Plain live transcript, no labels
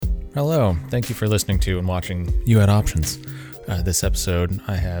Hello, thank you for listening to and watching You Had Options. This episode,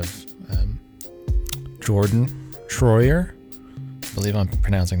 I have Jordan Troyer. I believe I'm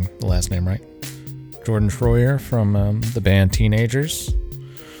pronouncing the last name right. Jordan Troyer from the band Teenagers,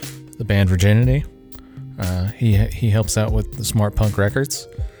 the band Virginity. He helps out with the Smart Punk Records.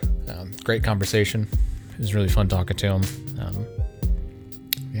 Great conversation. It was really fun talking to him.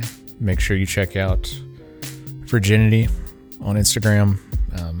 Make sure you check out Virginity on Instagram.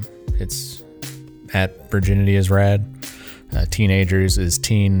 It's at Virginity is Rad. Teenagers is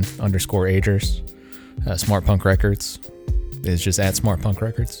teen_agers. Smart Punk Records is just at Smart Punk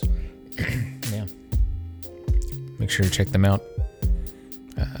Records. Yeah. Make sure to check them out.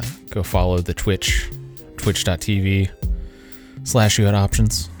 Go follow the twitch.tv/You Had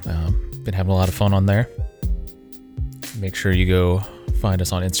Options. Been having a lot of fun on there. Make sure you go find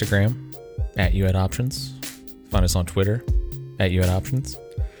us on Instagram at You Had Options. Find us on Twitter at You Had Options.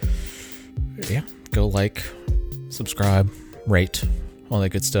 Yeah, go like, subscribe, rate, all that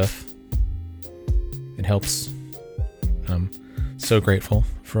good stuff. It helps. I'm so grateful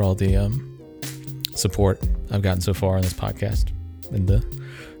for all the support I've gotten so far on this podcast and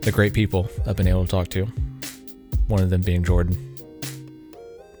the great people I've been able to talk to. One of them being Jordan.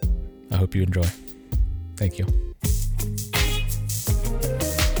 I hope you enjoy. Thank you.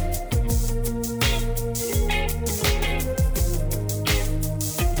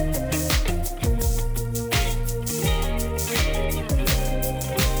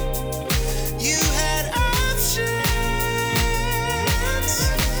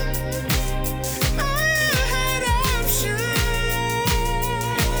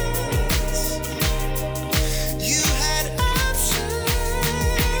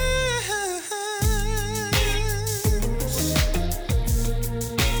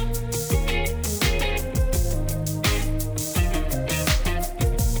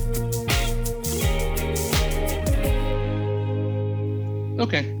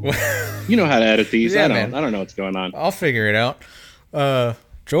 Okay. You know how to edit these. Yeah, I man. don't know what's going on. I'll figure it out.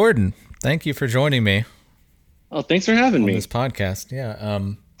 Jordan, thank you for joining me Oh, thanks for having on me. this podcast. Yeah.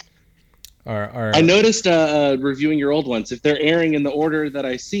 I noticed reviewing your old ones. If they're airing in the order that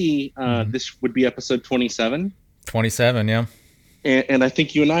I see, this would be episode 27. 27, yeah. And I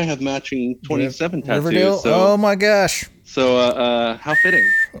think you and I have matching 27 tattoos. Riverdale? So, Oh my gosh. So how fitting.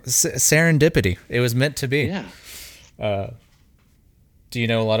 Serendipity. It was meant to be. Yeah. Do you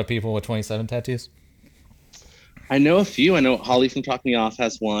know a lot of people with 27 tattoos? I know a few. I know Holly from Talk Me Off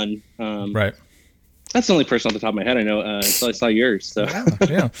has one. Right. That's the only person off the top of my head I know. Until I saw yours. So.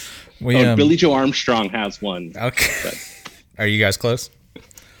 Yeah. Billy Joe Armstrong has one. Okay. But, Are you guys close?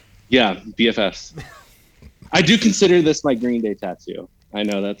 yeah, BFFs. I do consider this my Green Day tattoo. I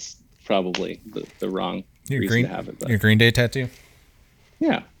know that's probably the wrong reason to have it. But Your Green Day tattoo?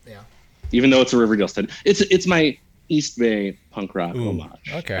 yeah. Yeah. Even though it's a Riverdale tattoo. It's my East Bay punk rock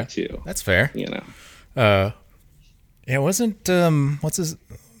homage tattoo. That's fair. You know. Yeah, wasn't what's his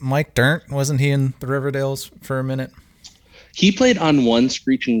Mike Dirnt? Wasn't he in the Riverdales for a minute? He played on one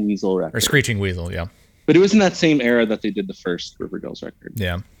Screeching Weasel record. Or Screeching Weasel, yeah. But it was in that same era that they did the first Riverdales record.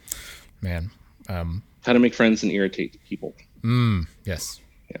 Yeah. Man. How to Make Friends and Irritate People. Yes.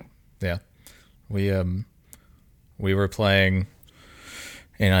 Yeah. Yeah. We were playing,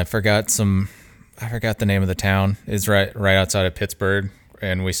 and I forgot the name of the town. It's right outside of Pittsburgh,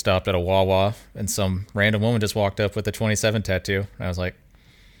 and we stopped at a Wawa, and some random woman just walked up with a 27 tattoo. And I was like,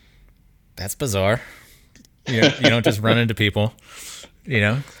 that's bizarre. You don't just run into people,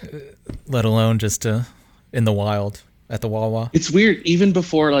 let alone just in the wild at the Wawa. It's weird. Even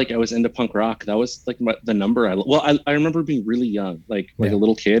before I was into punk rock, that was the number I remember being really young, a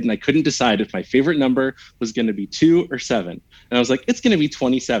little kid, and I couldn't decide if my favorite number was going to be 2 or 7. And I was like, it's going to be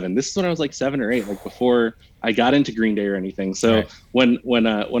 27. This is when I was 7 or 8, before I got into Green Day or anything. So right. when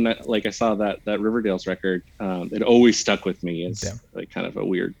I saw that Riverdale's record, it always stuck with me as kind of a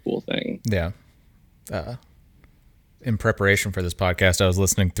weird, cool thing. Yeah. In preparation for this podcast, I was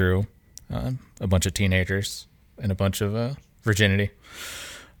listening through a bunch of Teenagers and a bunch of Virginity.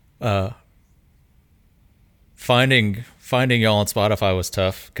 Finding y'all on Spotify was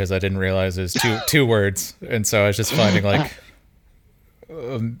tough because I didn't realize it was two words, and so I was just finding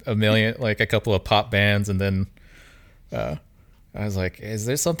a million, a couple of pop bands, and then I was like, "Is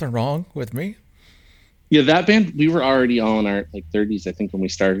there something wrong with me?" Yeah, that band, we were already all in our 30s, I think, when we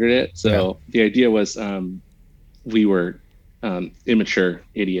started it. So the idea was we were immature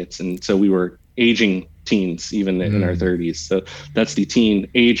idiots, and so we were aging teens even in our 30s. So that's the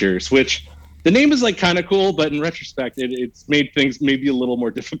Teenagers, which the name is kind of cool, but in retrospect, it's made things maybe a little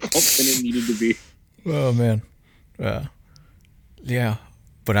more difficult than it needed to be. Oh man. Yeah.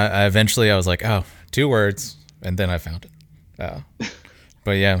 but I eventually I was like, oh, 2 words, and then I found it.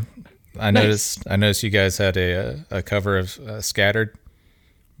 But yeah, I noticed you guys had a cover of "Scattered"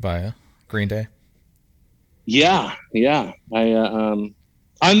 by Green Day. Yeah.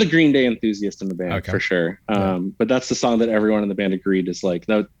 I'm the Green Day enthusiast in the band for sure. But that's the song that everyone in the band agreed is like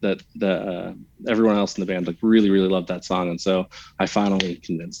that everyone else in the band like really loved that song, and so I finally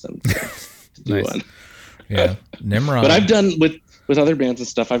convinced them to do one. Yeah, Nimrod. But I've done with other bands and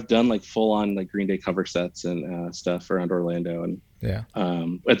stuff. I've done like full on like Green Day cover sets and stuff around Orlando. And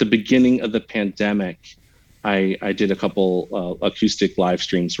at the beginning of the pandemic, I did a couple acoustic live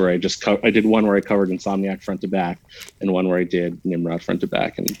streams where I did one where I covered Insomniac front to back, and one where I did Nimrod front to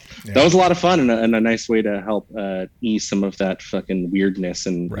back, and that was a lot of fun and a nice way to help ease some of that fucking weirdness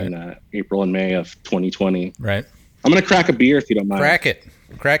in April and May of 2020. Right. I'm gonna crack a beer if you don't mind. Crack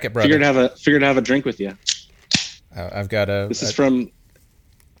it, brother. Figured to have a drink with you. I've got a. This is from.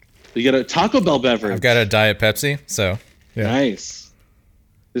 You got a Taco Bell beverage. I've got a Diet Pepsi. So nice.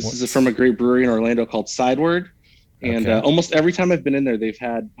 This is from a great brewery in Orlando called Sideward, and almost every time I've been in there, they've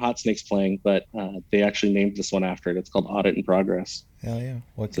had Hot Snakes playing, but they actually named this one after it. It's called Audit in Progress. Hell yeah!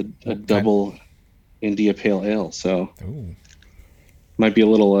 What's a double India Pale Ale? So might be a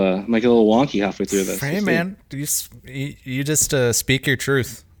little wonky halfway through this. Hey man, you just speak your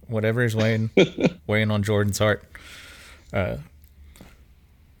truth. Whatever is weighing on Jordan's heart.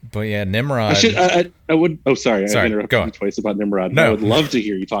 But yeah, Nimrod. I would. Oh, sorry. I interrupted you twice about Nimrod. No. I would love to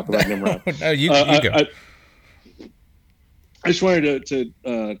hear you talk about Nimrod. No, you go. I just wanted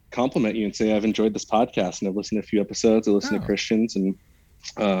to compliment you and say I've enjoyed this podcast and I've listened to a few episodes. I listened to Christians and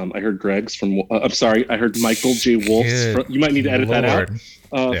I heard Greg's from. I'm sorry. I heard Michael J. Wolf's. You might need to edit that out.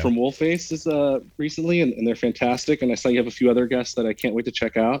 From Wolfface is recently, and they're fantastic. And I saw you have a few other guests that I can't wait to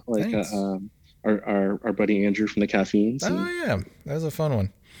check out, like our buddy Andrew from the Caffeines. Oh yeah, that was a fun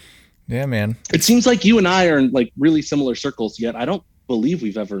one. Yeah, man. It seems like you and I are in like really similar circles, yet I don't believe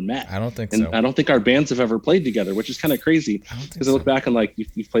we've ever met. I don't think so. I don't think our bands have ever played together, which is kind of crazy. Because I look back and like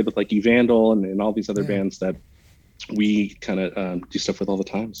you've played with like Evandel and all these other bands that we kind of do stuff with all the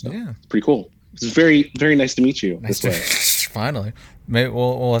time. So it's pretty cool. It's very, very nice to meet you this way. Finally, maybe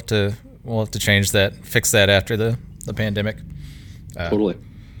we'll have to change that, fix that after the pandemic. Totally.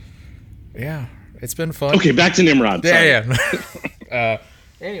 Yeah, it's been fun. Okay, back to Nimrod. Yeah.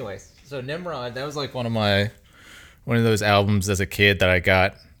 Anyways, so Nimrod, that was like one of those albums as a kid that I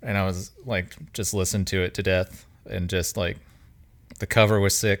got, and I was like just listened to it to death, and just like the cover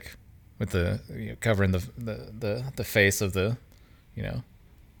was sick with the covering the face of the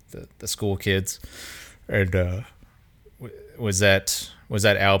the school kids, and was that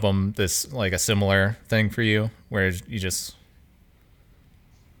album this like a similar thing for you where you just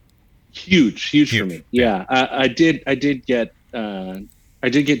huge for me? Yeah, I did get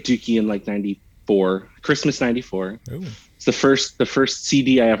Dookie in like 94, Christmas 94. Ooh. It's the first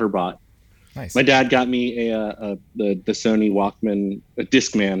CD I ever bought. Nice. My dad got me the Sony Walkman, a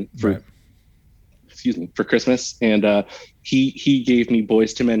Discman for Christmas, and he gave me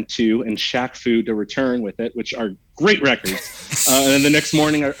Boyz II Men 2 and Shaq Fu to return with it, which are great records. And then the next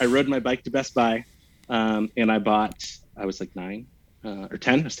morning I rode my bike to Best Buy, and I was like 9 or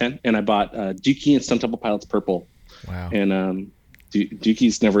 10. I was 10, and I bought Dookie and Stone Temple Pilots Purple. Wow. And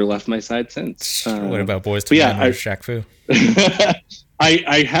Dookie's never left my side since. What about Boyz II Men or Shaq Fu?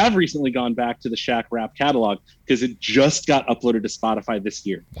 I have recently gone back to the Shaq rap catalog because it just got uploaded to Spotify this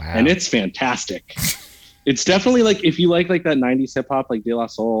year. Wow. And it's fantastic. It's definitely like, if you like that 90s hip hop, like De La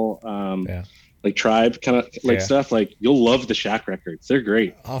Soul, like Tribe kind of like stuff, like you'll love the Shaq records. They're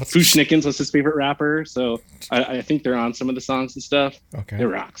great. Fu Schnickens was his favorite rapper. So I think they're on some of the songs and stuff. Okay. It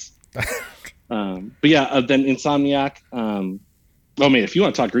rocks. But yeah, then Insomniac, oh man, if you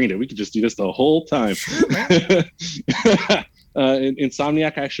want to talk Green Day, we could just do this the whole time. Sure,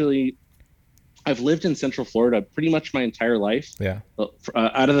 Insomniac, actually, I've lived in Central Florida pretty much my entire life. Yeah.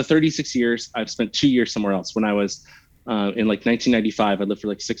 Out of the 36 years, I've spent 2 years somewhere else. When I was in like 1995, I lived for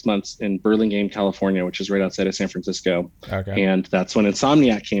like 6 months in Burlingame, California, which is right outside of San Francisco. Okay. And that's when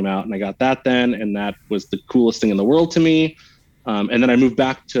Insomniac came out, and I got that then, and that was the coolest thing in the world to me. And then I moved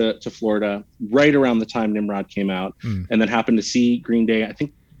back to Florida right around the time Nimrod came out, and then happened to see Green Day, I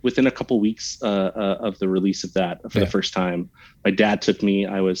think within a couple weeks of the release of that for the first time. My dad took me,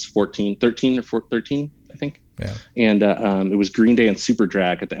 I was 13, I think. Yeah. And it was Green Day and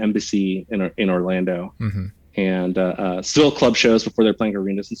Superdrag at the Embassy in Orlando. Mm-hmm. And still club shows before they're playing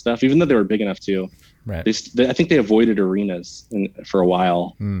arenas and stuff, even though they were big enough too. Right. I think they avoided arenas for a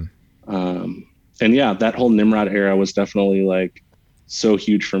while. And yeah, that whole Nimrod era was definitely like so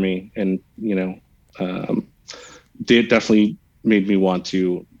huge for me. And, they definitely made me want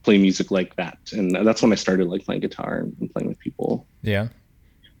to play music like that. And that's when I started like playing guitar and playing with people. Yeah.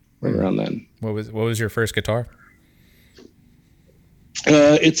 Right around then. What was your first guitar?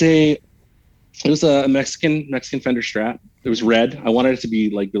 It was a Mexican Fender Strat. It was red. I wanted it to be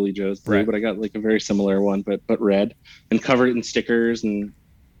like Billy Joe's blue, right. But I got like a very similar one, but red, and covered it in stickers. And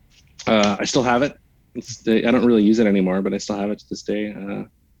I still have it. I don't really use it anymore, but I still have it to this day.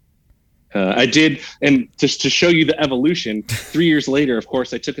 I did, and just to show you the evolution, 3 years later, of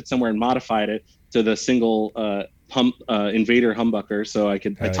course, I took it somewhere and modified it to the single Invader humbucker, so I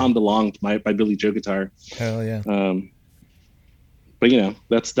Tom DeLonge my Billy Joe guitar. Hell yeah. But you know,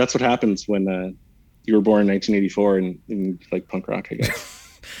 that's what happens when you were born in 1984 and you like punk rock, I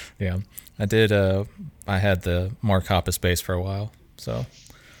guess. Yeah, I did. I had the Mark Hoppus bass for a while, so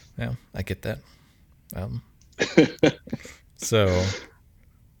yeah, I get that. So,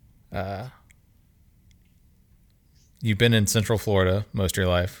 you've been in Central Florida most of your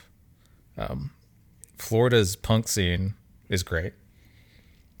life. Florida's punk scene is great.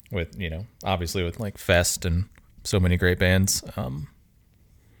 With, you know, obviously with like Fest and so many great bands.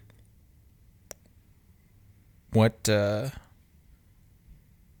 What I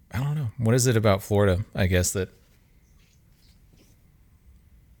don't know. What is it about Florida, I guess, that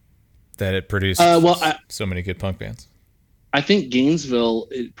it produced so many good punk bands? I think Gainesville,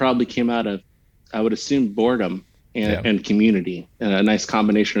 it probably came out of, I would assume, boredom and community, and a nice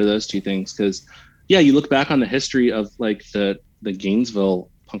combination of those two things. Because, yeah, you look back on the history of like the Gainesville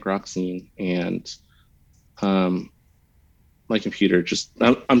punk rock scene, and my computer just,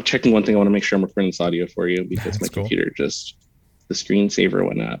 I'm checking one thing. I want to make sure I'm recording this audio for you because my computer just, the screensaver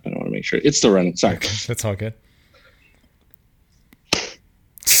went up, and I want to make sure it's still running. Sorry. Okay, that's all good.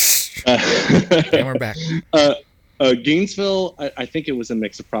 And we're back. Gainesville, I think it was a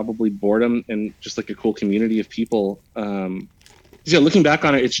mix of probably boredom and just like a cool community of people. Yeah, looking back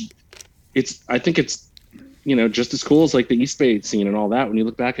on it, I think it's, you know, just as cool as like the East Bay scene and all that. When you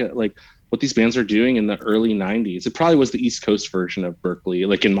look back at like what these bands are doing in the early 90s, it probably was the East Coast version of Berkeley,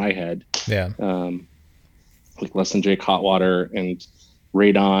 like in my head. Yeah. Like Less Than Jake, Hot Water, and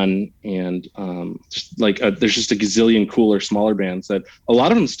Radon, and just like there's just a gazillion cooler, smaller bands that a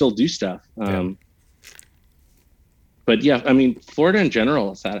lot of them still do stuff. But yeah, I mean, Florida in general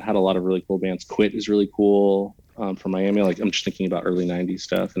has had a lot of really cool bands. Quit is really cool from Miami. Like, I'm just thinking about early 90s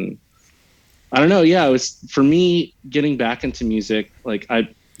stuff. And I don't know. Yeah, it was, for me, getting back into music. Like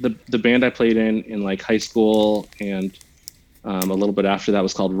the band I played in like high school and a little bit after that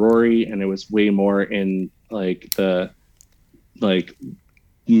was called Rory. And it was way more in like the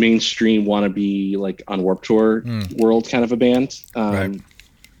mainstream wannabe, like on Warped Tour world kind of a band. Right.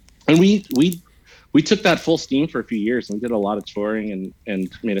 And we took that full steam for a few years, and we did a lot of touring and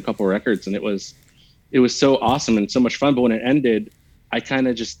made a couple records, and it was so awesome and so much fun. But when it ended, I kind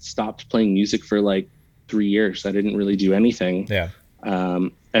of just stopped playing music for like 3 years. I didn't really do anything. Yeah.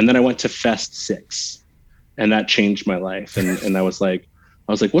 And then I went to Fest 6, and that changed my life. And I was like,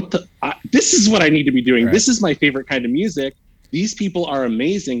 this is what I need to be doing. Right. This is my favorite kind of music. These people are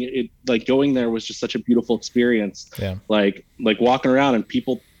amazing. It like going there was just such a beautiful experience. Yeah. Like walking around and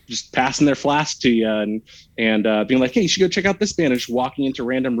people just passing their flask to you and being like, hey, you should go check out this band, and just walking into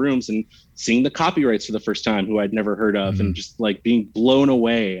random rooms and seeing the copyrights for the first time, who I'd never heard of, and just like being blown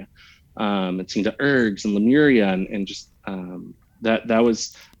away. And seeing the Ergs and Lemuria and just that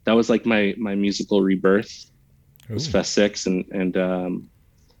was like my musical rebirth. It was Fest 6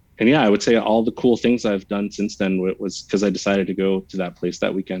 and yeah, I would say all the cool things I've done since then was because I decided to go to that place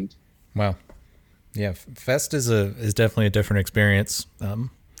that weekend. Wow. Yeah, Fest is definitely a different experience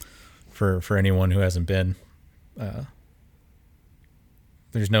for anyone who hasn't been.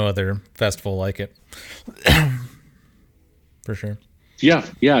 There's no other festival like it. For sure. Yeah,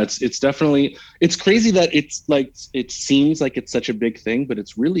 it's definitely, it's crazy that it's like, it seems like it's such a big thing, but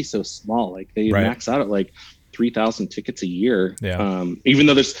it's really so small. Like they max out at like 3,000 tickets a year. Yeah. Even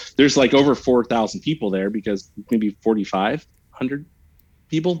though there's like over 4,000 people there, because maybe 4,500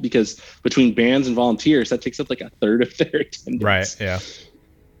 people, because between bands and volunteers, that takes up like a third of their attendance. Right. Yeah.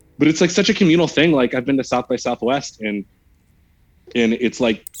 But it's like such a communal thing. Like I've been to South by Southwest and it's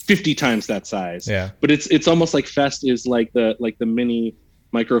like 50 times that size. Yeah. But it's almost like Fest is like the mini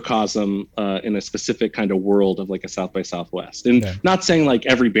microcosm in a specific kind of world of like a South by Southwest. And not saying like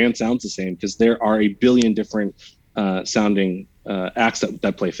every band sounds the same, because there are a billion different sounding acts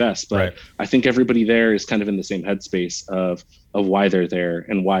that play Fest. But I think everybody there is kind of in the same headspace of why they're there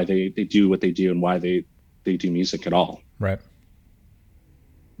and why they do what they do and why they do music at all. Right.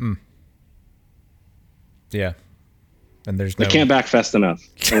 Yeah. And there's I can't back Fest enough.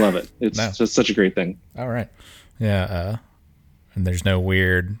 I love it. It's just such a great thing. All right. Yeah. and there's no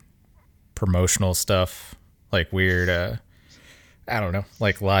weird promotional stuff, like weird, I don't know,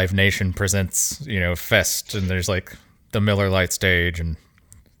 like Live Nation presents, Fest, and there's like the Miller Lite stage and.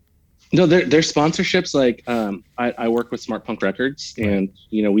 No, there's sponsorships. Like I work with Smart Punk Records, and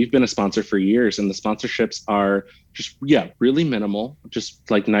we've been a sponsor for years, and the sponsorships are just really minimal,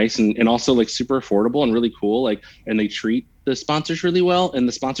 just like nice and also like super affordable and really cool. Like, and they treat the sponsors really well, and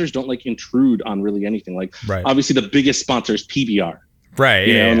the sponsors don't like intrude on really anything. Like, obviously the biggest sponsor is PBR, right?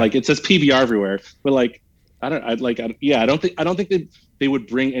 And like it says PBR everywhere, but like I don't think they would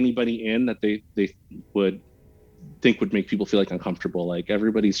bring anybody in that they would think would make people feel like uncomfortable. Like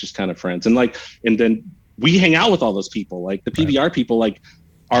everybody's just kind of friends, and then we hang out with all those people. Like the PBR people like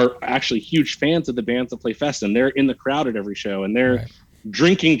are actually huge fans of the bands that play Fest, and they're in the crowd at every show, and they're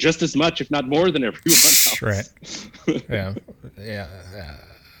drinking just as much, if not more, than everyone else. Right. Yeah.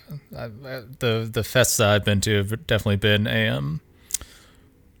 The fests that I've been to have definitely been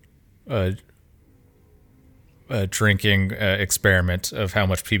a drinking experiment of how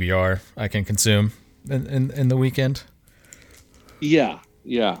much PBR I can consume in the weekend. Yeah.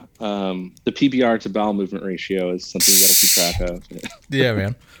 The PBR to bowel movement ratio is something you got to keep track of. Yeah,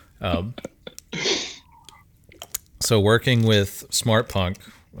 man. So working with Smart Punk,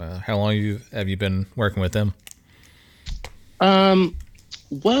 how long have you been working with them?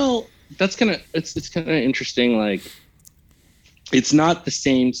 Well, it's kind of interesting. Like, it's not the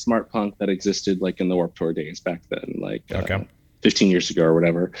same Smart Punk that existed like in the Warped Tour days back then. Like, 15 years ago or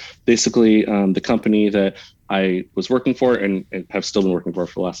whatever. Basically, the company that I was working for and have still been working for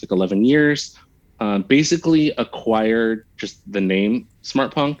the last like 11 years, basically acquired just the name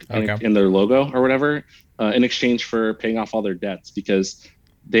Smart Punk and their logo or whatever in exchange for paying off all their debts, because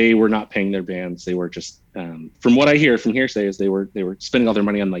they were not paying their bands. They were just, from what I hear from hearsay, is they were spending all their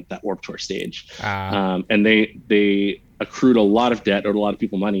money on like that Warped Tour stage. And they accrued a lot of debt, owed a lot of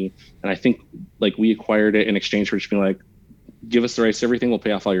people money. And I think like we acquired it in exchange for just being like, give us the rights to everything, we'll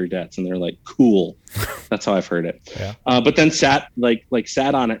pay off all your debts. And they're like, cool. That's how I've heard it. Yeah. But then sat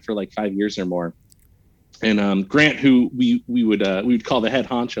on it for like 5 years or more. And Grant, who we would call the head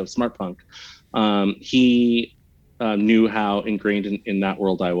honcho of Smart Punk, he knew how ingrained in that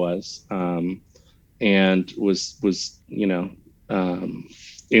world I was, and was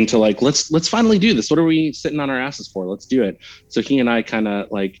into like, let's finally do this. What are we sitting on our asses for? Let's do it. So he and I kind of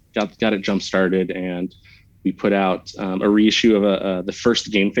like got it jump started, and we put out a reissue of the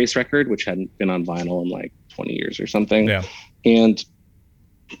first Game Face record, which hadn't been on vinyl in like 20 years or something. Yeah. And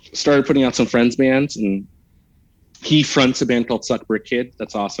started putting out some friends bands, and he fronts a band called Suck Brick Kid.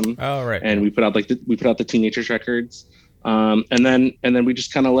 That's awesome. Oh, right. And we put out the Teenagers records. And then we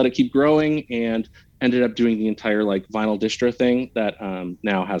just kind of let it keep growing, and ended up doing the entire like vinyl distro thing that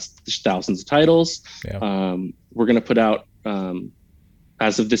now has thousands of titles. Yeah. We're going to put out,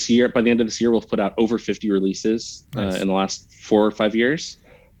 as of this year, by the end of this year, we'll put out over 50 releases in the last 4 or 5 years.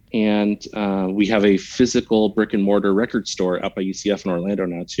 And we have a physical brick and mortar record store out by UCF in Orlando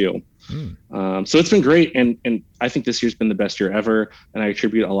now too. So it's been great. And I think this year's been the best year ever. And I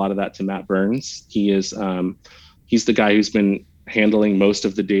attribute a lot of that to Matt Burns. He's the guy who's been handling most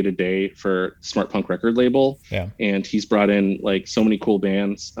of the day-to-day for Smart Punk record label. Yeah. And he's brought in like so many cool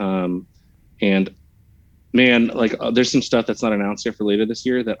bands. And man, like there's some stuff that's not announced yet for later this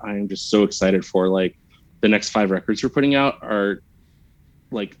year that I am just so excited for. Like the next 5 records we're putting out are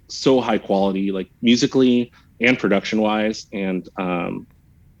like so high quality, like musically and production wise. And the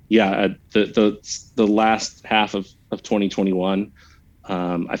last half of 2021,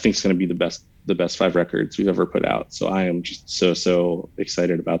 I think is going to be the best 5 records we've ever put out. So I am just so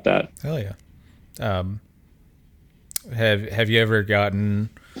excited about that. Hell yeah. Have you ever gotten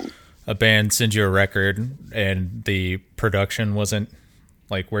a band send you a record and the production wasn't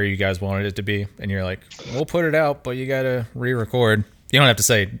like where you guys wanted it to be, and you're like, we'll put it out, but you got to re-record? You don't have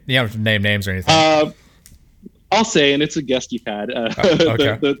to name names or anything. I'll say, and it's a guest you've had,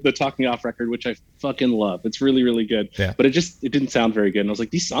 okay. the Talk Me Off record, which I fucking love. It's really, really good. Yeah. But it didn't sound very good. And I was like,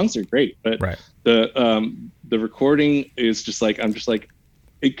 these songs are great, but the recording is just like, I'm just like,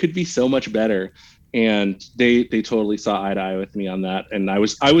 it could be so much better. And they totally saw eye to eye with me on that. And I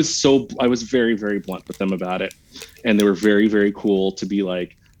was very, very blunt with them about it. And they were very, very cool to be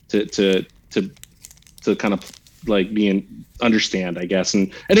like, to kind of like understand, I guess,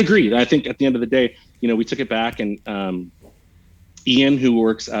 and agree. I think at the end of the day, we took it back, and Ian, who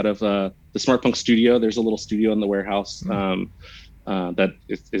works out of the Smart Punk studio, there's a little studio in the warehouse that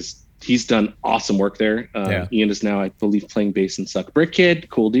he's done awesome work there. Ian is now, I believe, playing bass in Suck Brick Kid.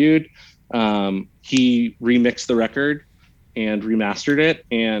 Cool dude. He remixed the record, and remastered it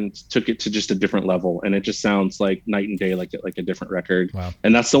and took it to just a different level, and it just sounds like night and day, like a different record. Wow.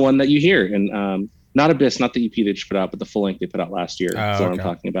 And that's the one that you hear. And not Abyss, not the EP they just put out, but the full length they put out last year. That's what I'm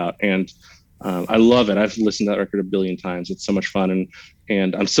talking about. And I love it. I've listened to that record a billion times. It's so much fun,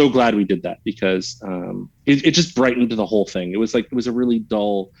 and I'm so glad we did that, because it just brightened the whole thing. It was a really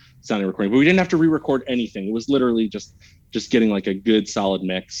dull sounding recording, but we didn't have to re-record anything. It was literally just getting like a good solid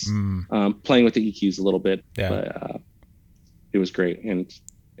mix, playing with the EQs a little bit. Yeah. But it was great, and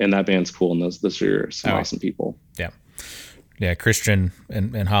that band's cool, and those are some awesome people. Yeah. Christian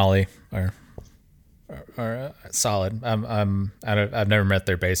and Holly are solid. I've never met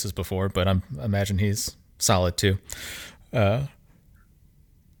their bassist before, but I imagine he's solid too. Are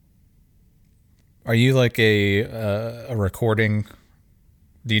you like a recording?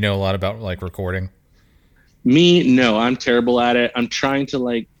 Do you know a lot about like recording? Me, no, I'm terrible at it. I'm trying to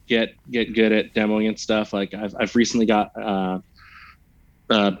like get good at demoing and stuff. Like I've recently got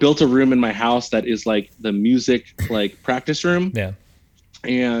built a room in my house that is like the music like practice room. Yeah.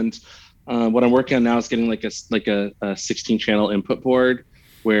 And what I'm working on now is getting like a 16 channel input board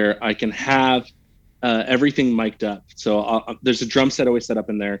where I can have everything mic'd up. So there's a drum set always set up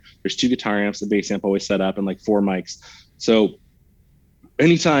in there. There's 2 guitar amps, the bass amp always set up, and like 4 mics. So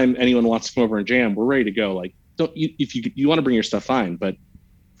anytime anyone wants to come over and jam, we're ready to go. Like, if you want to bring your stuff, fine, but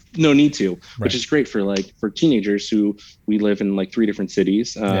no need to, which is great for teenagers who we live in like 3 different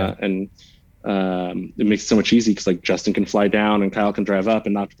cities. And it makes it so much easier because like Justin can fly down and Kyle can drive up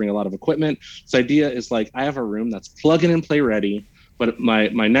and not to bring a lot of equipment. So the idea is like, I have a room that's plug in and play ready, but my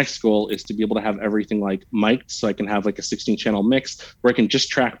next goal is to be able to have everything like mic'd, so I can have like a 16 channel mix where I can just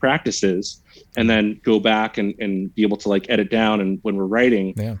track practices and then go back and be able to like edit down. And when we're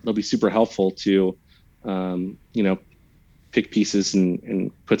writing, it'll be super helpful to, pick pieces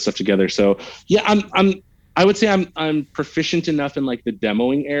and put stuff together. So yeah, I would say I'm proficient enough in like the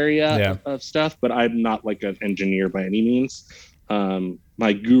demoing area of stuff, but I'm not like an engineer by any means.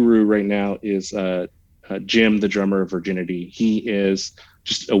 My guru right now is Jim, the drummer of Virginity. He is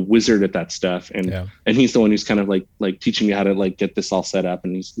just a wizard at that stuff, and he's the one who's kind of like teaching me how to like get this all set up,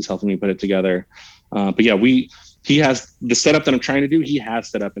 and he's helping me put it together. But yeah, he has the setup that I'm trying to do. He has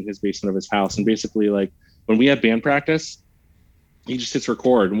set up in his basement of his house, and basically like when we have band practice, he just hits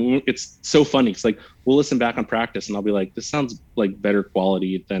record. And it's so funny. It's like we'll listen back on practice, and I'll be like, this sounds like better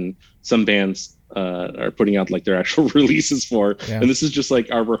quality than some bands are putting out like their actual releases for. And this is just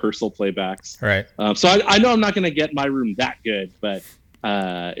like our rehearsal playbacks. Right. So I know I'm not going to get my room that good, but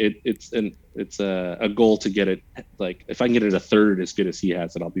it's a goal to get it. Like if I can get it a third as good as he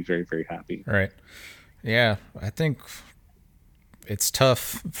has it, I'll be very, very happy. Right. Yeah. I think it's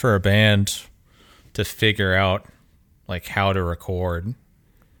tough for a band to figure out like how to record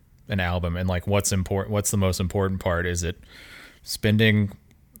an album and like what's important. What's the most important part? Is it spending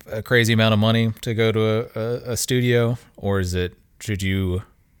a crazy amount of money to go to a studio, or should you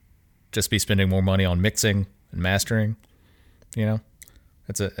just be spending more money on mixing and mastering?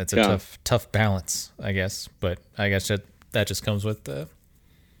 It's a tough balance, I guess. But I guess that just comes with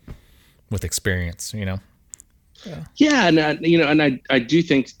experience, Yeah, and I do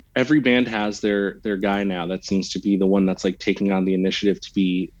think every band has their guy now that seems to be the one that's like taking on the initiative to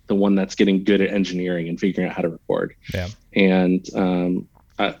be the one that's getting good at engineering and figuring out how to record. Yeah. And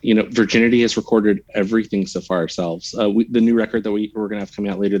Virginity has recorded everything so far ourselves. The new record that we're going to have coming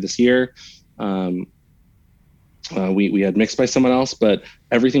out later this year, we had mixed by someone else, but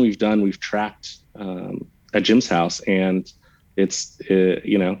everything we've done, we've tracked at Jim's house, and it's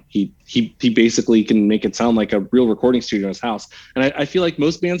he basically can make it sound like a real recording studio in his house. And I feel like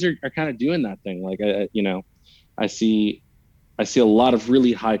most bands are kind of doing that thing. Like I see a lot of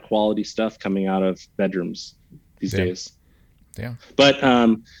really high quality stuff coming out of bedrooms these days. Yeah. But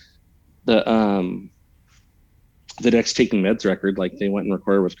the next Taking Meds record, like they went and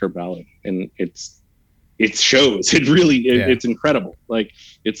recorded with Kurt Ballard, and it shows. It really it's incredible. Like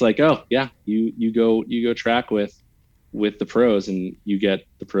it's like, oh yeah, you go track with the pros and you get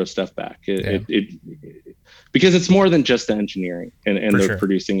the pro stuff back. Because it's more than just the engineering and the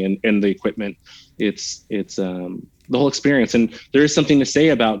producing and the equipment. It's the whole experience. And there is something to say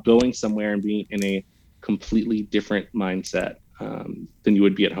about going somewhere and being in a completely different mindset than you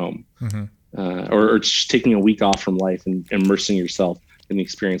would be at home. Mm-hmm. Or just taking a week off from life and immersing yourself in the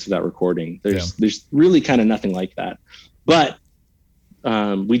experience of that recording. There's really kind of nothing like that. But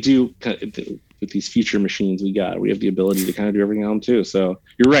we do with these future machines we have the ability to kind of do everything at home too. So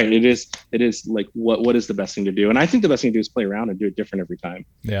you're right. It is like, what is the best thing to do? And I think the best thing to do is play around and do it different every time.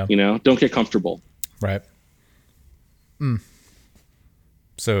 Yeah. Don't get comfortable. Right.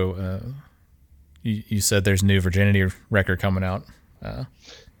 So, you said there's a new Virginity record coming out.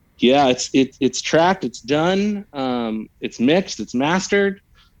 Yeah, it's tracked, it's done, it's mixed, it's mastered.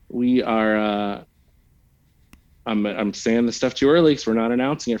 We are. I'm saying this stuff too early because we're not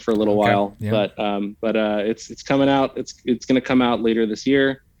announcing it for a little while. Yeah. But it's coming out. It's going to come out later this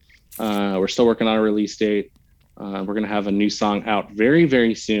year. We're still working on a release date. We're going to have a new song out very,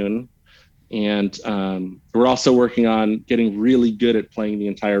 very soon. And we're also working on getting really good at playing the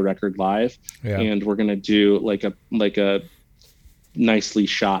entire record live. Yeah. And we're going to do like a nicely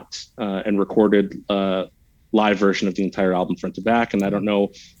shot and recorded live version of the entire album front to back. And I don't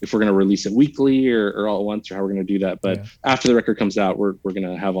know if we're going to release it weekly or all at once or how we're going to do that. But after the record comes out, we're going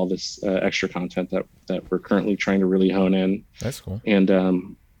to have all this extra content that we're currently trying to really hone in. That's cool. And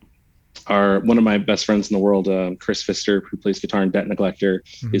one of my best friends in the world, Chris Pfister, who plays guitar in Debt Neglector,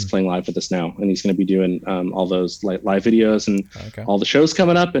 is playing live with us now. And he's going to be doing all those live videos and all the shows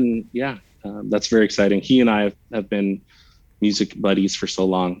coming up. And that's very exciting. He and I have been music buddies for so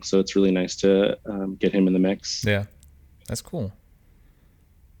long, so it's really nice to get him in the mix. Yeah, that's cool.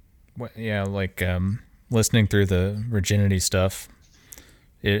 Like listening through the Virginity stuff,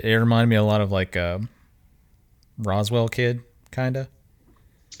 it reminded me a lot of like Roswell Kid, kind of.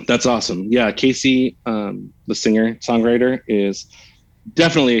 That's awesome. Yeah, Casey, the singer songwriter, is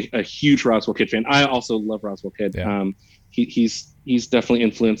definitely a huge Roswell Kid fan. I also love Roswell Kid. Yeah. He's definitely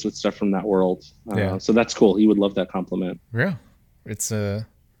influenced with stuff from that world. So that's cool. He would love that compliment. Yeah. It's yeah,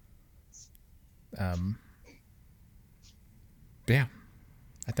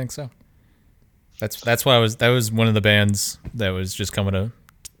 I think so. That's why that was one of the bands that was just coming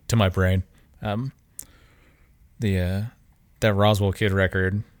to my brain. That Roswell Kid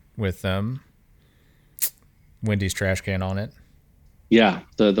record with Wendy's Trash Can on it. Yeah,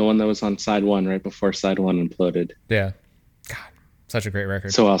 the one that was on side one right before side one imploded. Yeah. God, such a great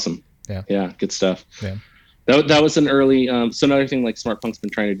record. So awesome. Yeah, good stuff. Yeah, that was an early. So another thing like Smart Punk's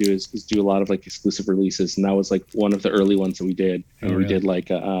been trying to do is do a lot of like exclusive releases, and that was like one of the early ones that we did. And we did like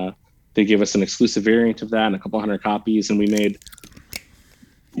they gave us an exclusive variant of that and a couple hundred copies, and we made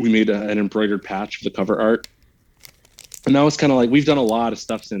an embroidered patch of the cover art. And that was kind of like, we've done a lot of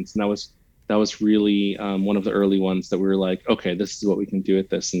stuff since, and that was really one of the early ones that we were like, okay, this is what we can do with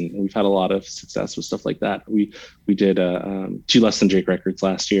this. And we've had a lot of success with stuff like that. We did 2 Less Than Jake records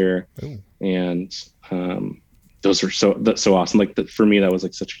last year. Ooh. And those were so awesome. Like for me, that was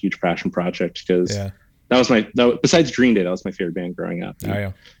like such a huge passion project because that was besides Green Day, that was my favorite band growing up. Oh,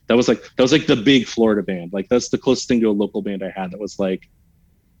 yeah. That was like the big Florida band. Like that's the closest thing to a local band I had that was like,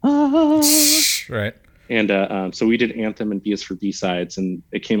 right. And so we did Anthem and B is for B-sides, and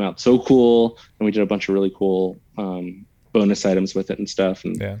it came out so cool. And we did a bunch of really cool bonus items with it and stuff.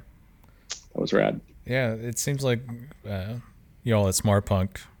 And that was rad. Yeah, it seems like y'all at Smart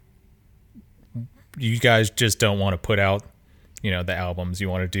Punk, you guys just don't want to put out, the albums. You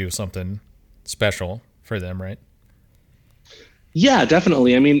want to do something special for them, right? Yeah,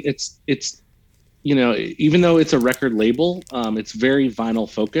 definitely. I mean, it's even though it's a record label, it's very vinyl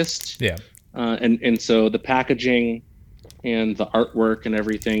focused. Yeah. And so the packaging and the artwork and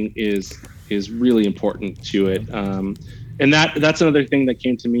everything is really important to it. And that's another thing that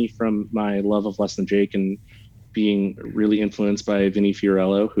came to me from my love of Less Than Jake and being really influenced by Vinnie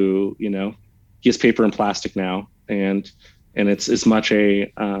Fiorello, who, he has Paper and Plastic now. And it's as much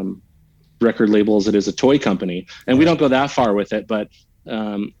a record label as it is a toy company. And we don't go that far with it, but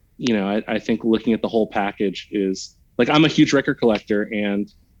I think looking at the whole package is like, I'm a huge record collector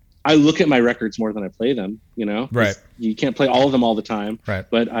and I look at my records more than I play them, Right. You can't play all of them all the time. Right.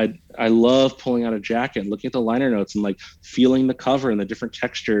 But I love pulling out a jacket and looking at the liner notes and like feeling the cover and the different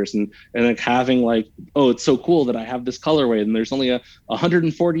textures and like having like, oh, it's so cool that I have this colorway and there's only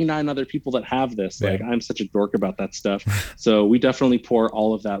 149 other people that have this. Yeah. Like I'm such a dork about that stuff. So we definitely pour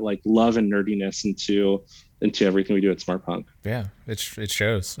all of that like love and nerdiness into everything we do at Smart Punk. Yeah, it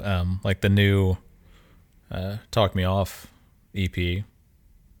shows. Like the new Talk Me Off EP.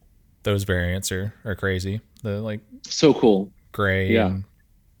 Those variants are crazy. The like so cool gray and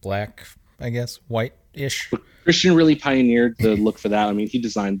black, I guess, white-ish. Christian really pioneered the look for that. I mean, he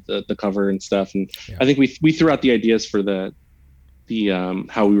designed the cover and stuff, and I think we threw out the ideas for the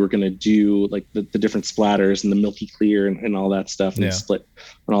how we were going to do like the different splatters and the milky clear and all that stuff and the split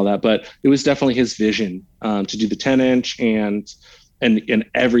and all that. But it was definitely his vision to do the 10-inch and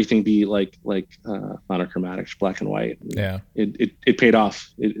everything be like monochromatic, black and white. Yeah, it paid off.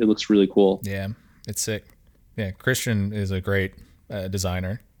 It looks really cool. Yeah, it's sick. Yeah, Christian is a great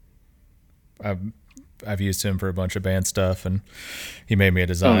designer. I've used him for a bunch of band stuff, and he made me a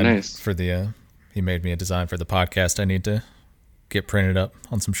design for he made me a design for the podcast. I need to get printed up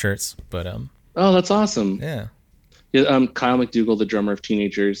on some shirts, but Oh, that's awesome. Yeah. Yeah, Kyle McDougall, the drummer of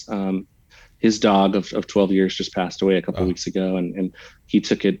Teenagers, his dog of 12 years just passed away a couple of Oh, weeks ago, and he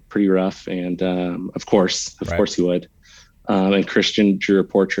took it pretty rough. And of right. course he would. And Christian drew a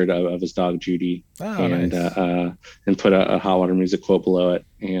portrait of his dog Judy, Oh, and nice. put a hot water music quote below it.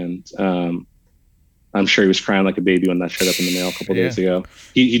 And I'm sure he was crying like a baby when that showed up in the mail a couple of Yeah. days ago.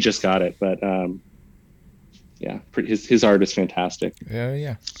 He just got it, but yeah, his art is fantastic. Yeah.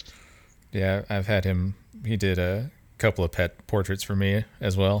 Yeah. Yeah. I've had him. He did a couple of pet portraits for me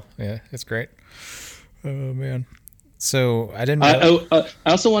as well. Yeah. It's great. Oh, man. So I didn't real I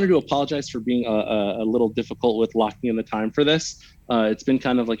also wanted to apologize for being a little difficult with locking in the time for this. It's been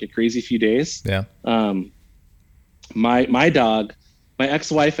kind of like a crazy few days. Yeah. Um, my dog, my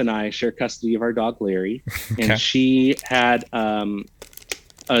ex-wife and I share custody of our dog Larry, and Okay. she had a,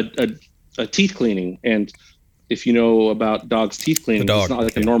 a teeth cleaning. And if you know about dogs' teeth The cleanings, it's dog. not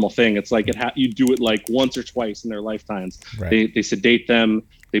like a Yeah. normal thing. It's like you do it like once or twice in their lifetimes. Right. They sedate them.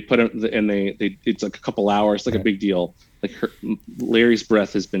 They put them and they it's like a couple hours, like a Right. big deal. Like Larry's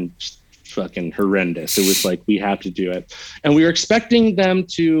breath has been fucking horrendous. It was like we have to do it, and we were expecting them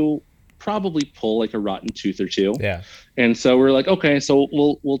to probably pull like a rotten tooth or two. Yeah. And so we're like, okay, so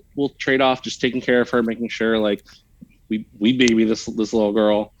we'll trade off just taking care of her, making sure like we baby this little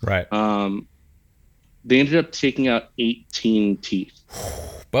girl. Right. They ended up taking out 18 teeth.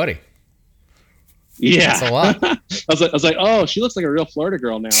 Buddy. Yeah, That's a lot. I was like, oh, she looks like a real Florida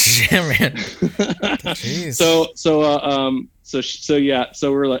girl now. Yeah, man. Jeez. So yeah,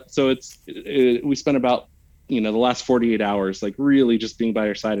 so we're like, so we spent about the last 48 hours like really just being by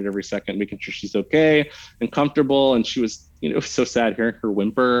her side at every second, making sure she's okay and comfortable. And she was, it was so sad hearing her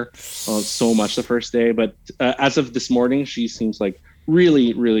whimper so much the first day, but as of this morning, she seems like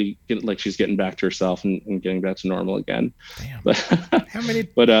really like she's getting back to herself and getting back to normal again. Damn. But How many?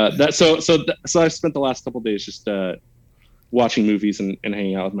 but so I've spent the last couple of days just watching movies and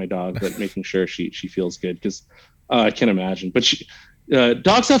hanging out with my dog, but making sure she feels good, because I can't imagine. But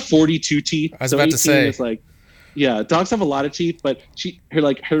dogs have 42 teeth. I was So about to 18 say. is like, yeah, dogs have a lot of teeth, but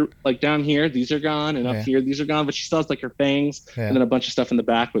her down here, these are gone, and up Yeah. here, these are gone. But she still has like her fangs Yeah. and then a bunch of stuff in the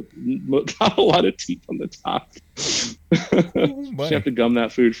back, but not a lot of teeth on the top. Ooh, She have to gum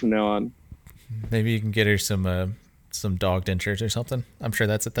that food from now on. Maybe you can get her some dog dentures or something. I'm sure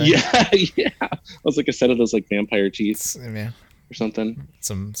that's a thing. Yeah, yeah. I was like a set of those like vampire teeth Yeah. or something.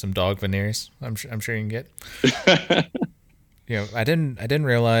 Some dog veneers. I'm sure you can get. I didn't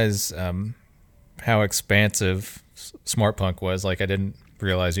realize how expansive Smart Punk was. Like, I didn't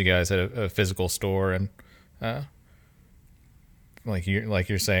realize you guys had a physical store, and like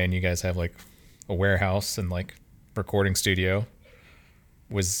you're saying, you guys have like a warehouse and like recording studio.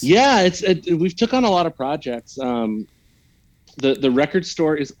 Yeah, we've took on a lot of projects. The record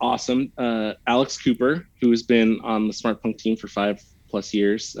store is awesome. Alex Cooper, who's been on the Smart Punk team for 5+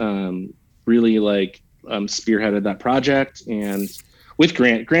 years, really like spearheaded that project, and with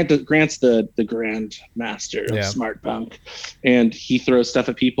Grant's the grand master of Smart Punk, and he throws stuff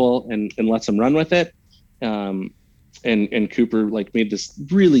at people and lets them run with it. And Cooper like made this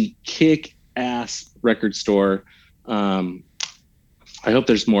really kick ass record store. I hope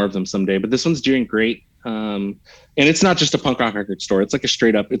there's more of them someday, but this one's doing great. And it's not just a punk rock record store. It's like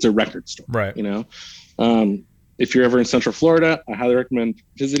it's a record store, right? If you're ever in Central Florida, I highly recommend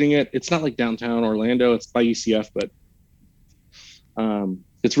visiting it. It's not like downtown Orlando. It's by UCF, but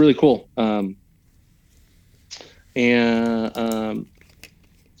it's really cool.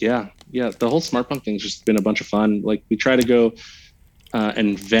 Yeah, the whole Smart Punk thing's just been a bunch of fun. Like, we try to go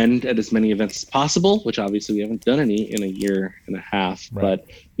and vend at as many events as possible, which obviously we haven't done any in a year and a half, right. But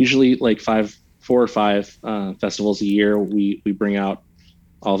usually like 4 or 5 festivals a year, we bring out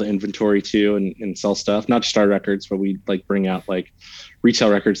all the inventory too and sell stuff, not just our records, but we like bring out like retail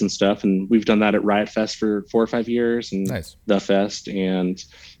records and stuff. And we've done that at Riot Fest for 4 or 5 years, and nice. The Fest, and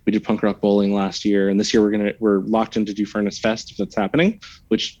we did Punk Rock Bowling last year. And this year we're locked in to do Furnace Fest if that's happening,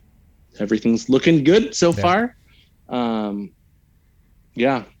 which everything's looking good so far. So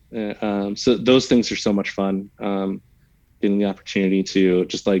those things are so much fun. Getting the opportunity to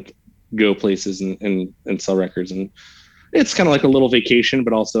just like go places and sell records, and it's kind of like a little vacation,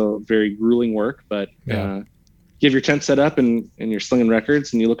 but also very grueling work. But you have your tent set up and you're slinging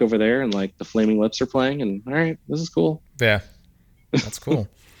records, and you look over there and like the Flaming Lips are playing, and all right, this is cool. Yeah, that's cool.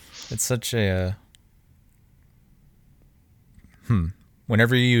 It's such a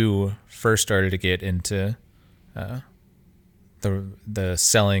whenever you first started to get into the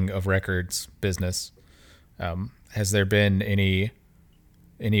selling of records business, has there been any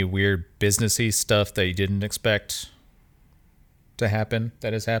weird businessy stuff that you didn't expect to happen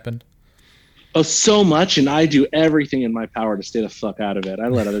that has happened? Oh, so much, and I do everything in my power to stay the fuck out of it. I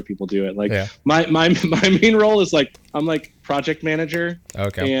let other people do it. Like Yeah. my main role is like I'm like project manager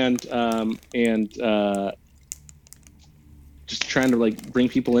Okay. and just trying to like bring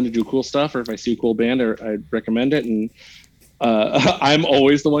people in to do cool stuff, or if I see a cool band, or I recommend it. And I'm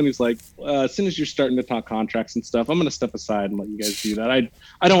always the one who's like, as soon as you're starting to talk contracts and stuff, I'm going to step aside and let you guys do that.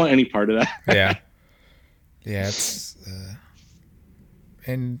 I don't want any part of that. Yeah. Yeah. It's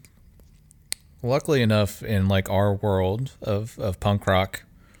and luckily enough, in like our world of punk rock,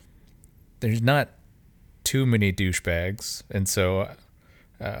 there's not too many douchebags, and so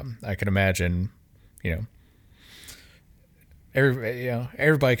I can imagine, you know,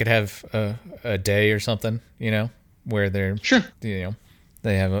 everybody could have a day or something, you know, where they're Sure. you know,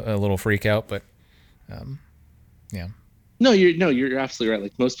 they have a little freak out, but yeah. No, you're absolutely right.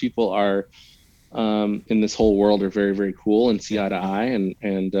 Like most people are in this whole world are very, very cool and see eye to eye, and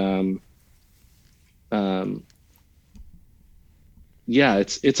yeah,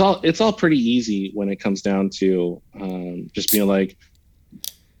 it's all pretty easy when it comes down to just being like,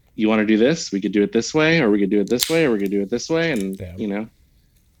 you want to do this, we could do it this way, or we could do it this way, or we could do it this way. And Yeah. you know,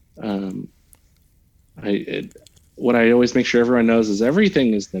 what I always make sure everyone knows is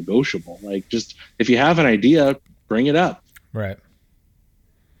everything is negotiable. Like, just if you have an idea, bring it up. Right.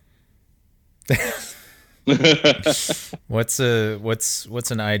 What's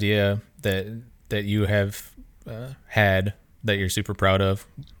an idea that you have had that you're super proud of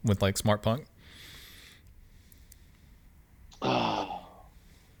with like Smart Punk? Oh,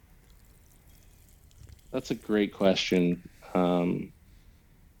 that's a great question.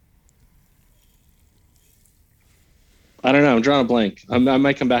 I don't know. I'm drawing a blank. I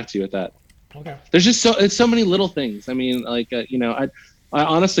might come back to you with that. Okay. There's just it's so many little things. I mean, like you know, I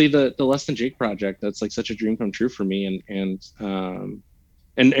honestly the Less Than Jake project, that's like such a dream come true for me, and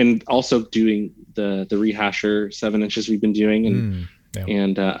also doing the Rehasher 7 inches we've been doing,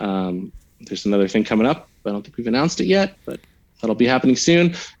 and there's another thing coming up. I don't think we've announced it yet, but that'll be happening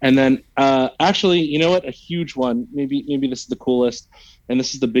soon. And then actually, you know what? A huge one. Maybe this is the coolest, and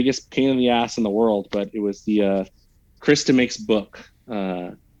this is the biggest pain in the ass in the world. But it was the Chris DeMake's book.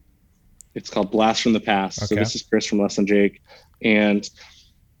 It's called Blast from the Past. Okay. So this is Chris from Less Than Jake, and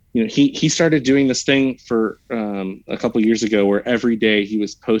you know he started doing this thing for a couple years ago, where every day he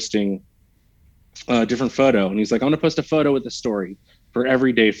was posting a different photo, and he's like, I'm going to post a photo with a story for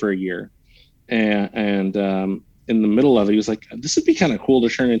every day for a year, and in the middle of it, he was like, this would be kind of cool to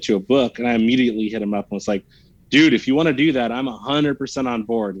turn into a book. And I immediately hit him up and was like, dude, if you want to do that, I'm 100% on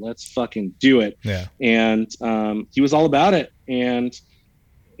board. Let's fucking do it. Yeah. And he was all about it. And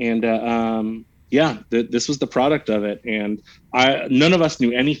this was the product of it. And none of us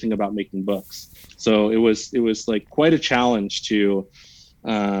knew anything about making books. So it was like quite a challenge to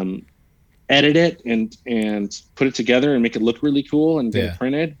edit it and put it together and make it look really cool and get it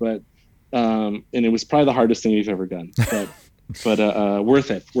printed. But and it was probably the hardest thing we've ever done, but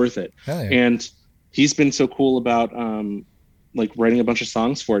worth it. Yeah. And he's been so cool about like writing a bunch of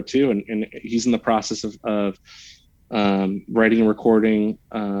songs for it too. And he's in the process of writing and recording.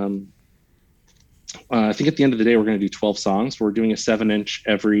 I think at the end of the day, we're going to do 12 songs. We're doing a 7-inch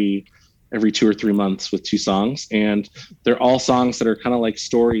every 2 or 3 months with 2 songs. And they're all songs that are kind of like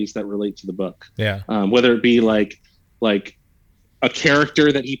stories that relate to the book. Yeah. Whether it be like a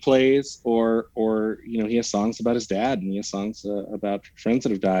character that he plays, or you know, he has songs about his dad, and he has songs about friends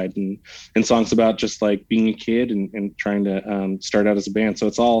that have died, and songs about just like being a kid and trying to start out as a band. So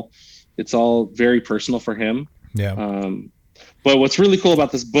it's all very personal for him. Yeah. But what's really cool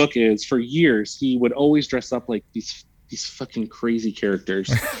about this book is, for years he would always dress up like these fucking crazy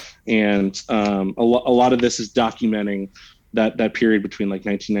characters, and a lot of this is documenting that period between like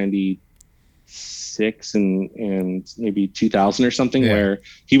 1996 and maybe 2000 or something, where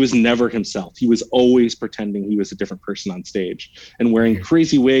he was never himself. He was always pretending he was a different person on stage and wearing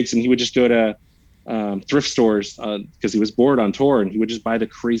crazy wigs, and he would just go to thrift stores because he was bored on tour, and he would just buy the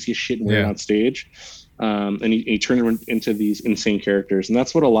craziest shit and wear it on stage. And he turned it into these insane characters, and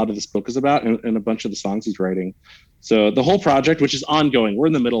that's what a lot of this book is about, and a bunch of the songs he's writing. So the whole project, which is ongoing, we're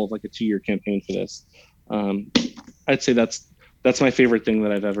in the middle of like a 2-year campaign for this. I'd say that's my favorite thing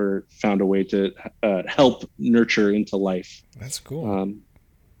that I've ever found a way to help nurture into life. That's cool.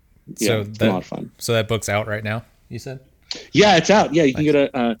 So it's a lot of fun. So that book's out right now, you said? Yeah, it's out. Yeah, you can go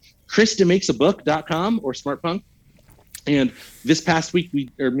to chrisdemakesabook.com or Smart Punk. And this past week,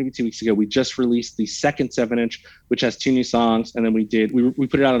 or maybe 2 weeks ago, we just released the second 7-inch, which has 2 new songs. And then we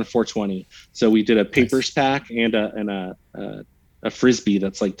put it out on a 420. So we did a papers pack and a a frisbee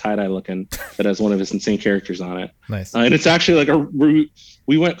that's like tie-dye looking that has one of his insane characters on it. Nice. And it's actually like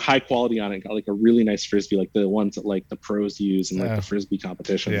we went high quality on it, got like a really nice frisbee, like the ones that like the pros use in like the frisbee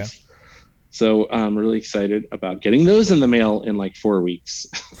competitions. Yeah. So I'm really excited about getting those in the mail in like 4 weeks.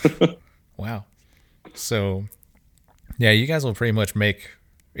 Wow. So yeah, you guys will pretty much make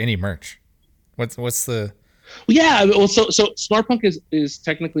any merch. What's the... Yeah, well, so SmartPunk is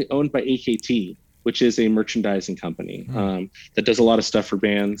technically owned by AKT, which is a merchandising company that does a lot of stuff for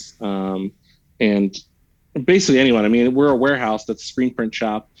bands and basically anyone. I mean, we're a warehouse that's a screen print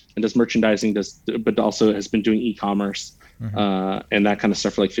shop and does merchandising, but also has been doing e-commerce and that kind of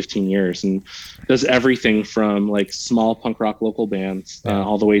stuff for like 15 years, and does everything from like small punk rock local bands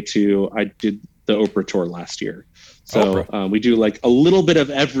all the way to I did the Oprah tour last year. So we do like a little bit of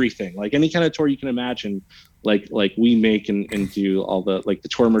everything, like any kind of tour you can imagine. Like we make and do all the like the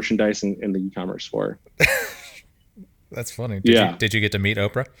tour merchandise and the e-commerce for. That's funny. Did you get to meet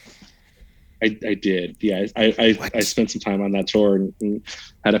Oprah? I did. Yeah, I spent some time on that tour and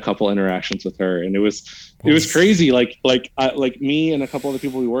had a couple interactions with her, and it was crazy. Like me and a couple of the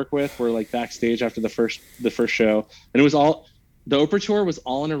people we work with were like backstage after the first show, and it was all the Oprah tour was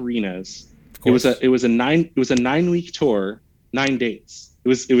all in arenas. It was a 9-week tour, 9 dates. It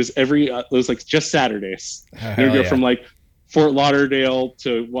was like just Saturdays. You go from like Fort Lauderdale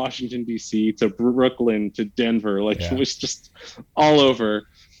to Washington D.C. to Brooklyn to Denver. Like it was just all over.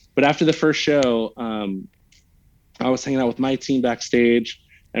 But after the first show, I was hanging out with my team backstage,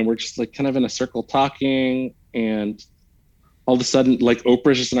 and we're just like kind of in a circle talking, and all of a sudden, like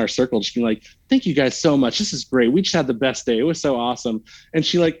Oprah's just in our circle, just being like, "Thank you guys so much. This is great. We just had the best day. It was so awesome." And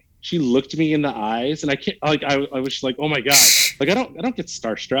she looked me in the eyes, and I can't like I was just like, "Oh my god!" Like I don't get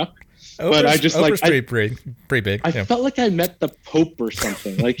starstruck, but I just Oprah's pretty big. I felt like I met the Pope or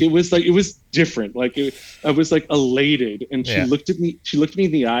something. Like it was different. Like I was like elated, and she looked at me. She looked me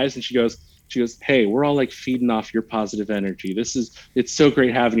in the eyes, and she goes, "Hey, we're all like feeding off your positive energy. It's so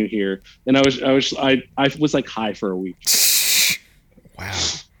great having you here." And I was like high for a week. Wow,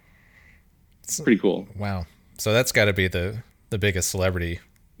 it's pretty cool. Wow, so that's got to be the biggest celebrity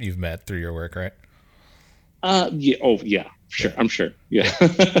you've met through your work, right? Yeah. Oh, yeah. Sure. Yeah. I'm sure. Yeah.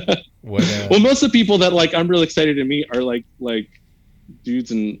 Well, most of the people that like I'm really excited to meet are like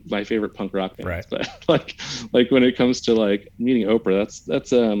dudes in my favorite punk rock bands. Right. But like when it comes to like meeting Oprah,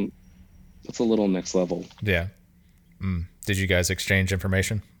 that's a little next level. Yeah. Did you guys exchange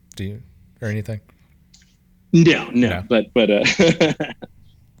information? Or anything? No. But but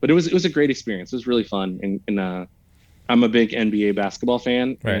it was a great experience. It was really fun, and I'm a big NBA basketball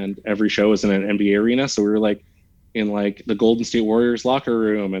fan, and every show was in an NBA arena. So we were like in like the Golden State Warriors locker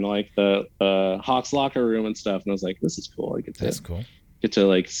room and like the Hawks locker room and stuff. And I was like, this is cool. I get to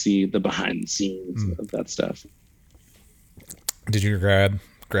like see the behind the scenes of that stuff. Did you grab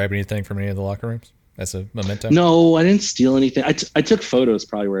anything from any of the locker rooms as a memento? No, I didn't steal anything. I took photos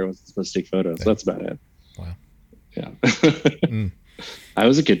probably where I was supposed to take photos. So that's about it. Wow. Yeah. I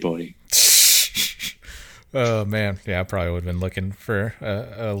was a good boy. Oh man, yeah, I probably would have been looking for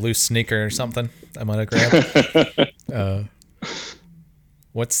a loose sneaker or something. I might have grabbed.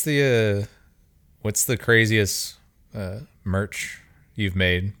 What's the craziest merch you've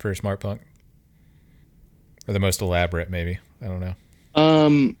made for SmartPunk, or the most elaborate, maybe? I don't know.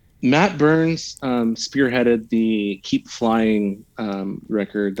 Matt Burns spearheaded the Keep Flying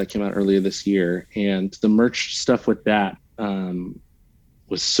record that came out earlier this year, and the merch stuff with that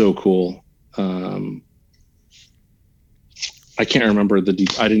was so cool. I can't remember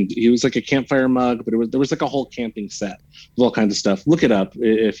it was like a campfire mug, but there was like a whole camping set with all kinds of stuff. Look it up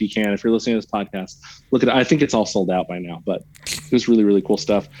if you can. If you're listening to this podcast, look at it. I think it's all sold out by now, but it was really, really cool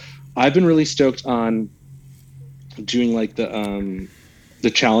stuff. I've been really stoked on doing like the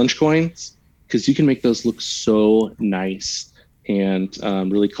challenge coins, because you can make those look so nice and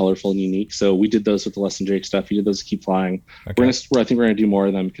really colorful and unique. So we did those with the Less Than Jake stuff. We did those Keep Flying. Okay. I think we're gonna do more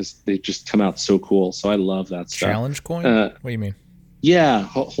of them because they just come out so cool. So I love that stuff. Challenge coin? What do you mean? Yeah,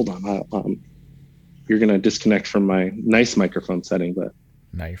 hold on. You're gonna disconnect from my nice microphone setting, but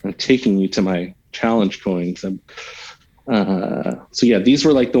I'm taking you to my challenge coins. So yeah, these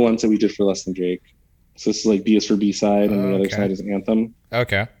were like the ones that we did for Less Than Jake. So this is like B is for B-side, and the other side is Anthem.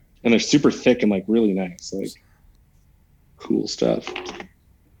 Okay. And they're super thick and like really nice, like cool stuff.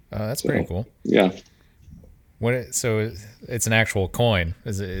 That's pretty cool. Yeah. So it's an actual coin.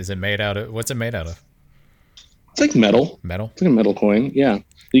 Is it made out of? What's it made out of? It's like metal. Metal? It's like a metal coin. Yeah.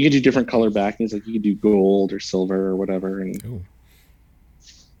 You could do different color backings. Like you could do gold or silver or whatever. And ooh.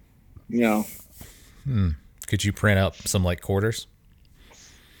 Yeah. Could you print out some like quarters?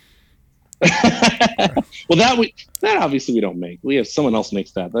 Well, that obviously we don't make. We have someone else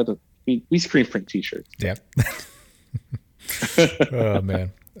makes that. We screen print T-shirts. Yeah. Oh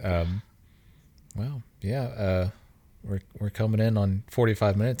man. Well, yeah. We're coming in on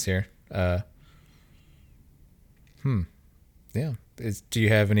 45 minutes here. Yeah. Do you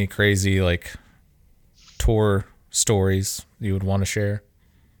have any crazy like tour stories you would want to share?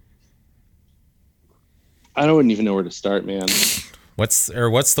 I don't even know where to start, man. What's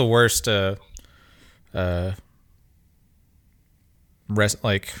the worst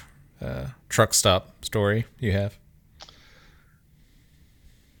truck stop story you have?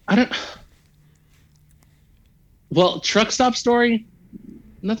 Well, truck stop story,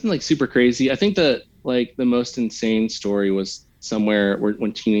 nothing like super crazy. I think the most insane story was somewhere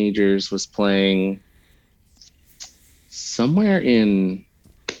when teenagers was playing somewhere in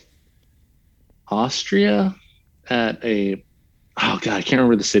Austria at oh god, I can't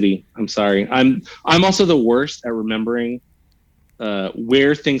remember the city. I'm sorry. I'm also the worst at remembering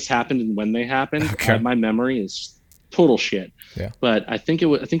where things happened and when they happened. Okay. My memory is total shit. Yeah. But I think we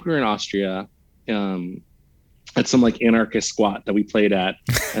were in Austria at some like anarchist squat that we played at,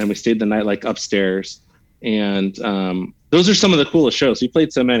 and we stayed the night like upstairs. And those are some of the coolest shows. We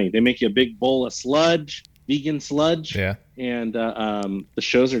played so many. They make you a big bowl of sludge, vegan sludge. Yeah. And the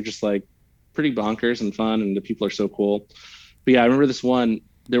shows are just like pretty bonkers and fun, and the people are so cool. But yeah, I remember this one.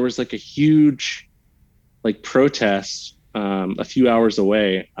 There was like a huge like protest a few hours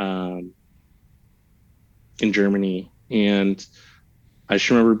away in Germany, and I just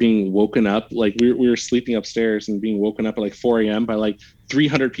remember being woken up. Like we were sleeping upstairs and being woken up at like 4 a.m. by like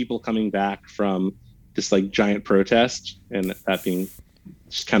 300 people coming back from this like giant protest, and that being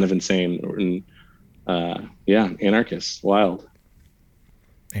just kind of insane. And yeah, anarchists, wild.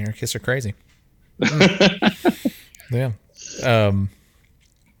 Anarchists are crazy. Yeah.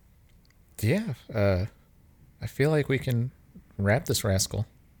 Yeah. I feel like we can wrap this rascal.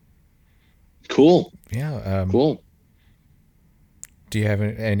 Cool. Yeah. Cool. Do you have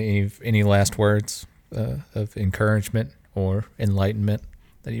any last words of encouragement or enlightenment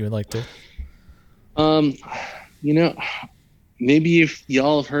that you would like to? You know, maybe if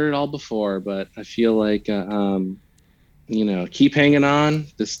y'all have heard it all before, but I feel like you know, keep hanging on.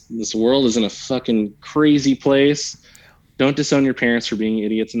 This world is in a fucking crazy place. Don't disown your parents for being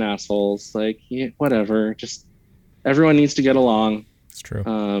idiots and assholes. Like, yeah, whatever. Just everyone needs to get along. It's true.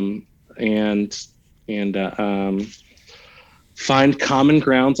 And find common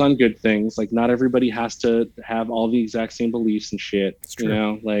grounds on good things. Like, not everybody has to have all the exact same beliefs and shit. It's true. You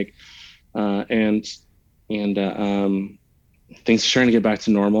know, like, and things are starting to get back to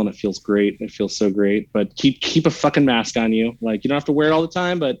normal, and it feels great. It feels so great. But keep a fucking mask on you. Like, you don't have to wear it all the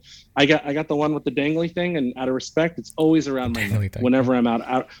time, but I got the one with the dangly thing, and out of respect, it's always around my neck whenever I'm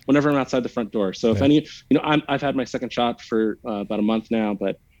whenever I'm outside the front door. So if any, you know, I've had my second shot for about a month now,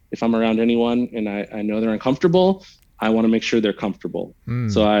 but if I'm around anyone and I know they're uncomfortable, I want to make sure they're comfortable.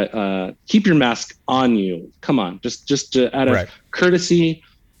 So I keep your mask on you. Come on, just out of courtesy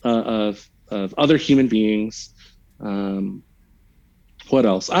of other human beings. What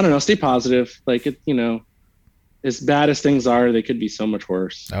else? I don't know. Stay positive. Like, it, you know, as bad as things are, they could be so much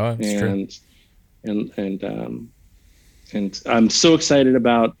worse. Oh, it's true. And I'm so excited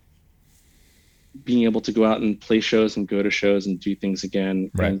about being able to go out and play shows and go to shows and do things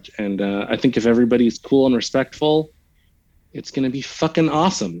again. Right. And I think if everybody's cool and respectful, it's going to be fucking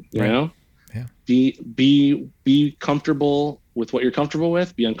awesome. You know? Yeah. Be comfortable with what you're comfortable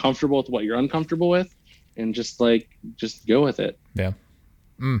with. Be uncomfortable with what you're uncomfortable with, and just go with it. Yeah.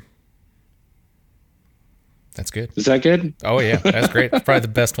 That's good. Is that good? Oh yeah, that's great. Probably the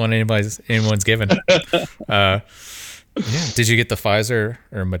best one anyone's given. Yeah. Did you get the Pfizer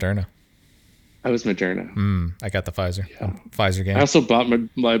or Moderna? I was Moderna. I got the Pfizer. Yeah. Pfizer game. I also bought like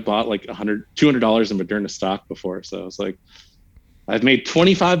 $200 in Moderna stock before, so I was like, I've made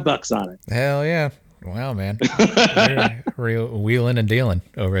 $25 on it. Hell yeah! Wow, man, real wheeling and dealing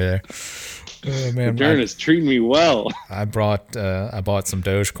over there. Oh, man, Moderna's treating me well. I bought some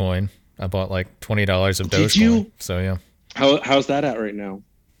Dogecoin. I bought like $20 of Dogecoin. Did you? So yeah. How's that at right now?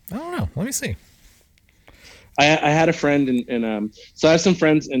 I don't know. Let me see. I had a friend and so I have some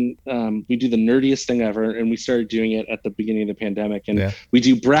friends, and we do the nerdiest thing ever, and we started doing it at the beginning of the pandemic, and we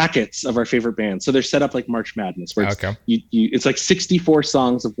do brackets of our favorite bands. So they're set up like March Madness, where it's like 64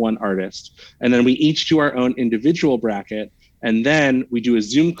 songs of one artist, and then we each do our own individual bracket, and then we do a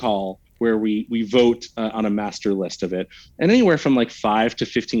Zoom call where we vote on a master list of it, and anywhere from like 5 to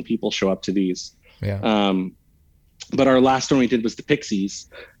 15 people show up to these. Yeah. But our last one we did was the Pixies.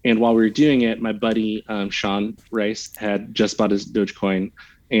 And while we were doing it, my buddy, Sean Rice, had just bought his Dogecoin.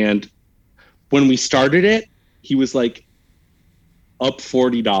 And when we started it, he was like up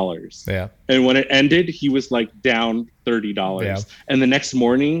 $40. Yeah. And when it ended, he was like down $30. Yeah. And the next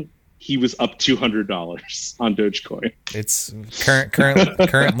morning, he was up $200 on Dogecoin. It's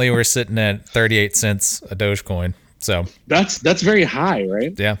currently we're sitting at 38 cents a Dogecoin. So that's very high,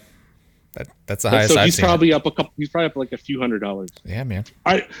 right? Yeah. That's the highest. So I've he's seen probably it. up he's probably up like a few $100s. Yeah, man.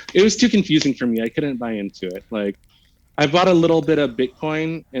 It was too confusing for me. I couldn't buy into it. Like, I bought a little bit of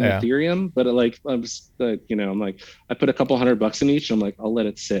Bitcoin and Ethereum, but I'm like, I put a couple $100 in each. I'm like, I'll let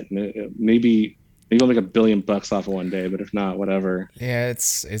it sit, and maybe I'll make $1 billion off of one day. But if not, whatever. Yeah,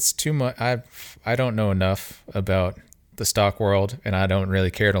 it's too much. I don't know enough about the stock world, and I don't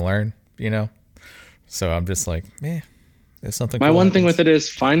really care to learn. So I'm just like, there's something. My one thing with it is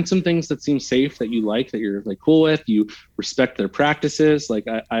find some things that seem safe, that you like, that you're like cool with, you respect their practices. Like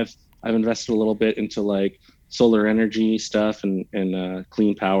I've invested a little bit into like solar energy stuff and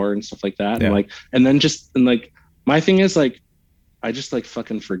clean power and stuff like that. Yeah. And like my thing is like, I just like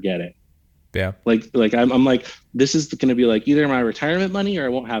fucking forget it. Yeah. Like I'm like, this is going to be like either my retirement money or I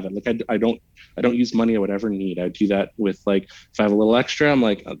won't have it. Like I don't use money I would ever need. I do that with like, if I have a little extra, I'm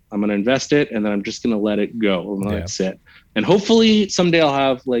like, I'm going to invest it and then I'm just going to let it go. I'm going to let it sit. And hopefully someday I'll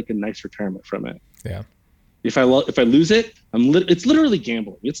have like a nice retirement from it. Yeah. If I lose it, it's literally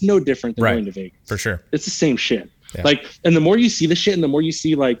gambling. It's no different than going to Vegas. For sure. It's the same shit. Yeah. Like, and the more you see the shit and the more you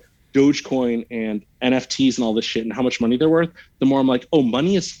see like Dogecoin and NFTs and all this shit and how much money they're worth, the more I'm like, oh,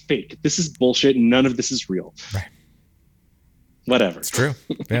 money is fake. This is bullshit. None of this is real. Right. Whatever. It's true.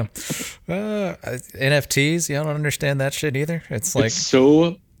 Yeah. NFTs. Yeah, I don't understand that shit either. It's like, it's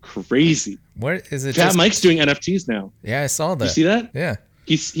so crazy. What is it? Fat Mike's doing NFTs now. Yeah, I saw that. You see that? Yeah.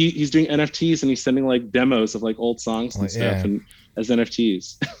 He's doing NFTs and he's sending like demos of like old songs and stuff and as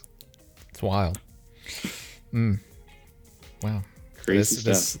NFTs. It's wild. Wow. Crazy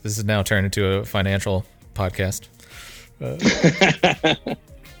stuff. This is now turned into a financial podcast.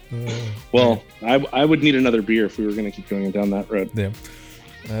 Well, I would need another beer if we were going to keep going down that road.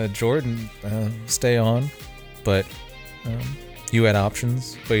 Yeah. Jordan, stay on, but you had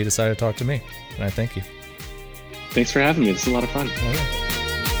options, but you decided to talk to me, and I thank you. Thanks for having me. This is a lot of fun. Oh, yeah.